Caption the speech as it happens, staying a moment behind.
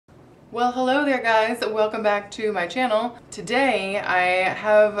Well, hello there guys, welcome back to my channel. Today I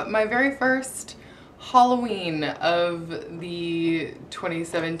have my very first Halloween of the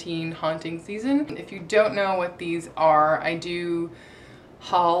 2017 haunting season. If you don't know what these are, I do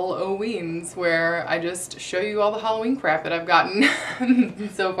Halloweens where I just show you all the Halloween crap that I've gotten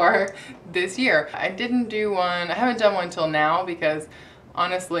so far this year. I didn't do one, I haven't done one till now because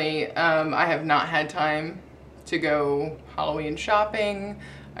honestly I have not had time to go Halloween shopping.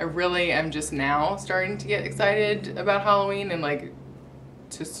 I really am just now starting to get excited about Halloween and like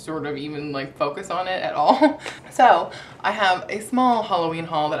to sort of even like focus on it at all. So I have a small Halloween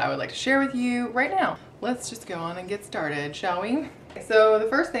haul that I would like to share with you right now. Let's just go on and get started, shall we? So the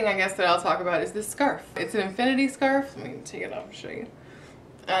first thing I guess that I'll talk about is this scarf. It's an infinity scarf. Let me take it off and show you.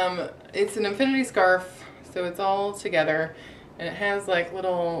 It's an infinity scarf, so it's all together. And it has like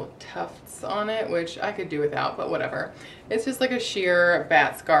little tufts on it, which I could do without, but whatever. It's just like a sheer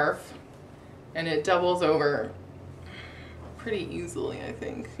bat scarf and it doubles over pretty easily, I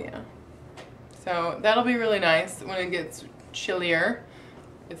think, yeah. So that'll be really nice when it gets chillier.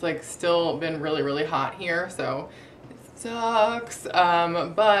 It's like still been really hot here, so it sucks.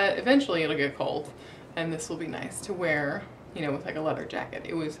 But eventually it'll get cold and this will be nice to wear, you know, with like a leather jacket.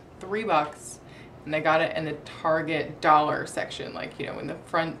 It was $3. And I got it in the Target dollar section, like, you know, in the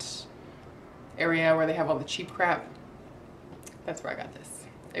front area where they have all the cheap crap. That's where I got this.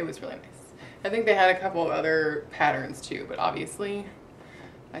 It was really nice. I think they had a couple of other patterns too, but obviously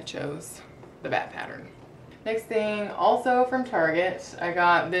I chose the bat pattern. Next thing, also from Target, I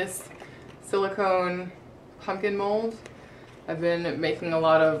got this silicone pumpkin mold. I've been making a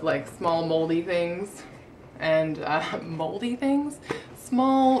lot of like small moldy things and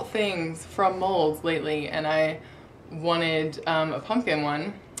small things from molds lately, and I wanted a pumpkin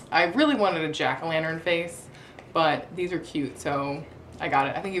one. I really wanted a jack-o'-lantern face, but these are cute, so I got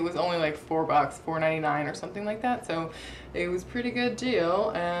it. I think it was only like $4, $4.99 or something like that, so it was a pretty good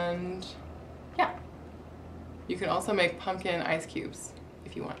deal. And yeah, you can also make pumpkin ice cubes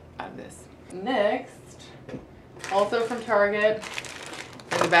if you want out of this. Next, also from Target,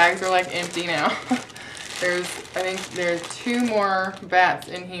 and the bags are like empty now. I think there's 2 more bats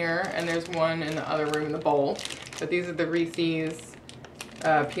in here, and there's one in the other room in the bowl. But these are the Reese's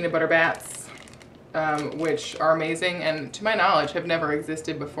peanut butter bats, which are amazing, and to my knowledge have never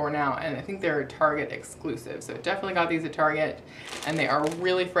existed before now. And I think they're a Target exclusive. So definitely got these at Target, and they are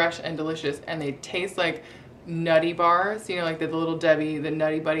really fresh and delicious, and they taste like nutty bars. You know, like the Little Debbie, the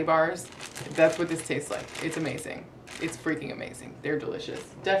Nutty Buddy bars. That's what this tastes like. It's amazing. It's freaking amazing. They're delicious.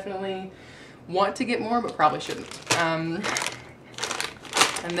 Definitely want to get more, but probably shouldn't. And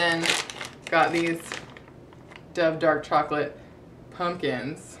then got these Dove dark chocolate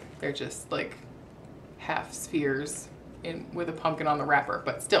pumpkins. They're just like half spheres with a pumpkin on the wrapper,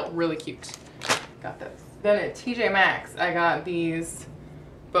 but still really cute. Got those. Then at TJ Maxx, I got these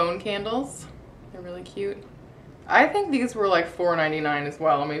bone candles. They're really cute. I think these were like $4.99 as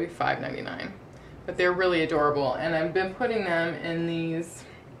well, maybe $5.99, but they're really adorable. And I've been putting them in these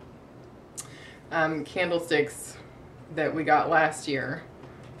candlesticks that we got last year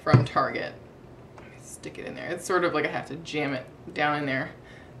from Target. Let me stick it in there. It's sort of like I have to jam it down in there,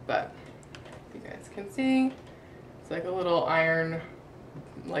 but you guys can see it's like a little iron,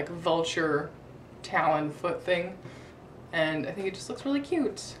 like vulture talon foot thing, and I think it just looks really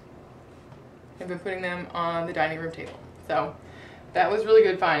cute. I've been putting them on the dining room table. So that was really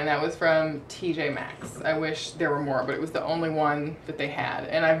good find, and that was from TJ Maxx. I wish there were more, but it was the only one that they had.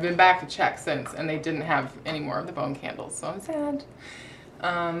 And I've been back to check since, and they didn't have any more of the bone candles, so I'm sad.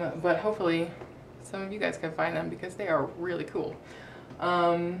 But hopefully some of you guys can find them because they are really cool.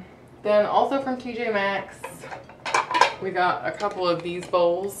 Then also from TJ Maxx, we got a couple of these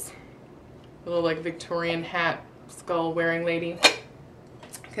bowls. A little like Victorian hat skull wearing lady,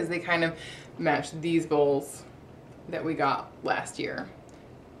 because they kind of match these bowls that we got last year,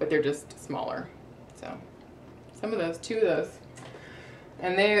 but they're just smaller. So some of those, 2 of those,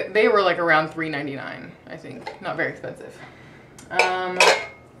 and they were like around $3.99, I think. Not very expensive.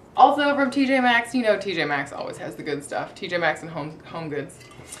 Also from TJ Maxx, you know TJ Maxx always has the good stuff. TJ Maxx and HomeGoods.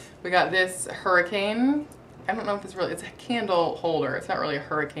 We got this hurricane. I don't know if it's a candle holder. It's not really a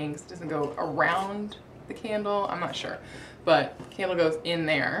hurricane because it doesn't go around the candle. I'm not sure, but the candle goes in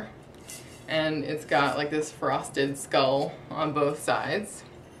there. And it's got like this frosted skull on both sides.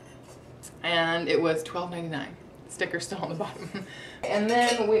 And it was $12.99. Sticker's still on the bottom. And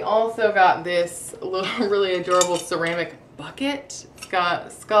then we also got this little really adorable ceramic bucket. It's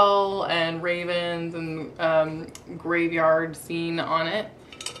got skull and ravens and graveyard scene on it.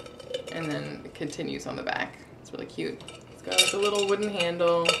 And then it continues on the back. It's really cute. It's got like a little wooden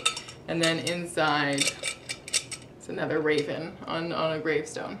handle. And then inside, it's another raven on a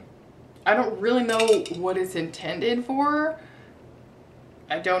gravestone. I don't really know what it's intended for.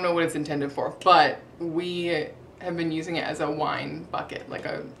 I don't know what it's intended for, but we have been using it as a wine bucket, like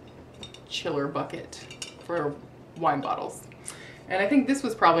a chiller bucket for wine bottles. And I think this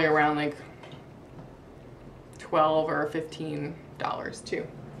was probably around like $12 or $15 too.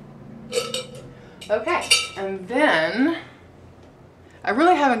 Okay, and then I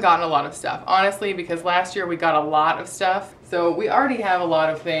really haven't gotten a lot of stuff, honestly, because last year we got a lot of stuff. So we already have a lot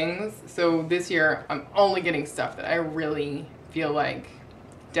of things. So this year I'm only getting stuff that I really feel like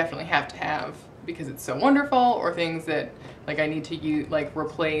definitely have to have because it's so wonderful, or things that like I need to use, like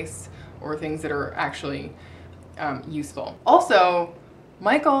replace, or things that are actually useful. Also,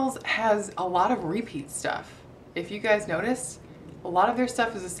 Michaels has a lot of repeat stuff. If you guys notice, a lot of their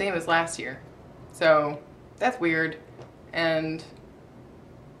stuff is the same as last year. So that's weird and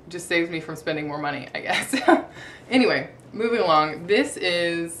just saves me from spending more money, I guess. Anyway, moving along. This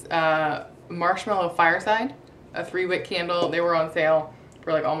is Marshmallow Fireside, a 3-wick candle. They were on sale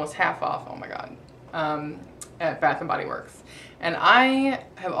for like almost half off, oh my god, at Bath & Body Works. And I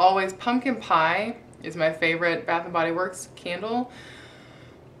have always, pumpkin pie is my favorite Bath & Body Works candle,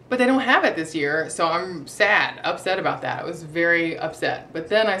 but they don't have it this year, so I'm upset about that. I was very upset. But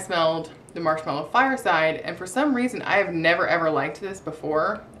then I smelled the Marshmallow Fireside, and for some reason, I have never ever liked this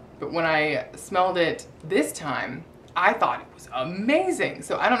before, but when I smelled it this time, I thought it was amazing.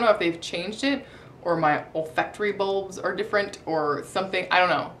 So I don't know if they've changed it, or my olfactory bulbs are different, or something. I don't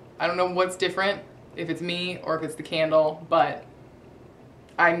know. I don't know what's different, if it's me or if it's the candle, but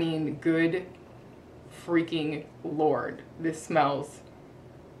I mean, good freaking Lord, this smells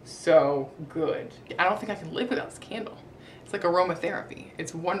so good. I don't think I can live without this candle. It's like aromatherapy.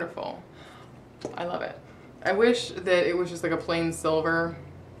 It's wonderful. I love it. I wish that it was just like a plain silver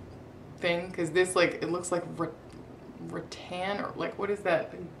thing, because this, like, it looks like rattan, or like, what is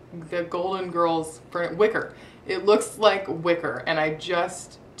that? The Golden Girls wicker. It looks like wicker, and I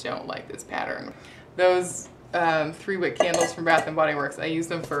just don't like this pattern. Those 3-wick candles from Bath & Body Works, I use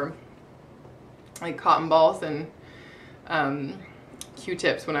them for like cotton balls and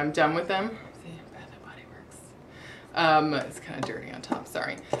Q-tips when I'm done with them. See, Bath & Body Works. It's kind of dirty on top,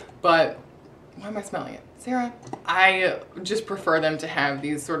 sorry. But why am I smelling it? Sarah? I just prefer them to have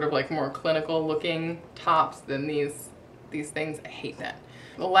these sort of like more clinical looking tops than these things. I hate that.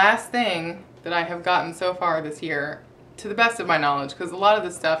 The last thing that I have gotten so far this year, to the best of my knowledge, because a lot of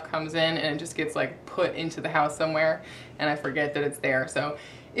the stuff comes in and it just gets like put into the house somewhere and I forget that it's there. So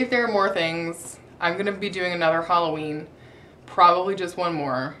if there are more things, I'm gonna be doing another Halloween, probably just one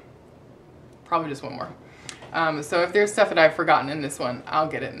more. So if there's stuff that I've forgotten in this one, I'll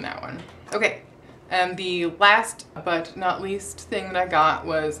get it in that one. Okay, and the last but not least thing that I got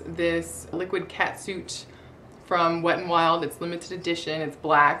was this liquid catsuit from Wet n Wild. It's limited edition, it's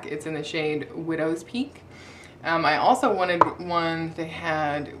black, it's in the shade Widow's Peak. I also wanted one they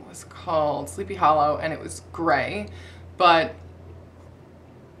had, it was called Sleepy Hollow, and it was gray, but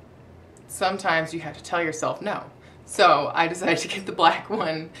sometimes you have to tell yourself no. So I decided to get the black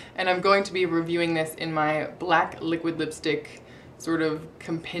one, and I'm going to be reviewing this in my black liquid lipstick sort of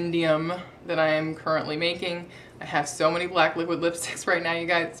compendium that I am currently making. I have so many black liquid lipsticks right now, you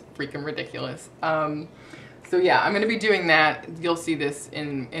guys, it's freaking ridiculous. So yeah, I'm gonna be doing that. You'll see this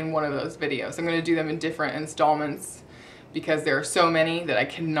in one of those videos. I'm gonna do them in different installments because there are so many that I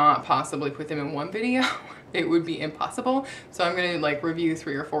cannot possibly put them in one video. It would be impossible. So I'm gonna like review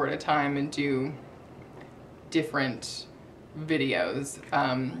 3 or 4 at a time and do different videos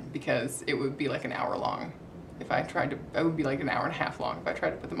because it would be like an hour long if I tried to, it would be like an hour and a half long if I tried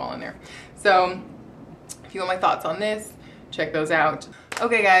to put them all in there. So if you want my thoughts on this, check those out.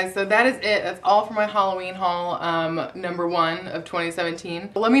 Okay guys, so that is it. That's all for my Halloween haul, number 1 of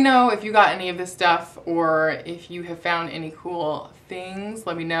 2017. Let me know if you got any of this stuff or if you have found any cool things.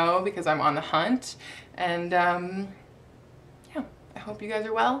 Let me know because I'm on the hunt. And yeah, I hope you guys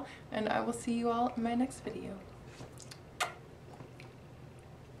are well, and I will see you all in my next video.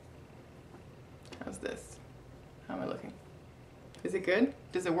 How's this? How am I looking? Is it good?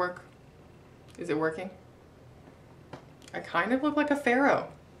 Does it work? Is it working? I kind of look like a pharaoh.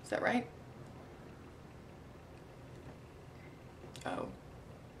 Is that right? Oh.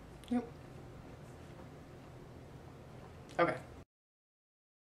 Yep. Okay.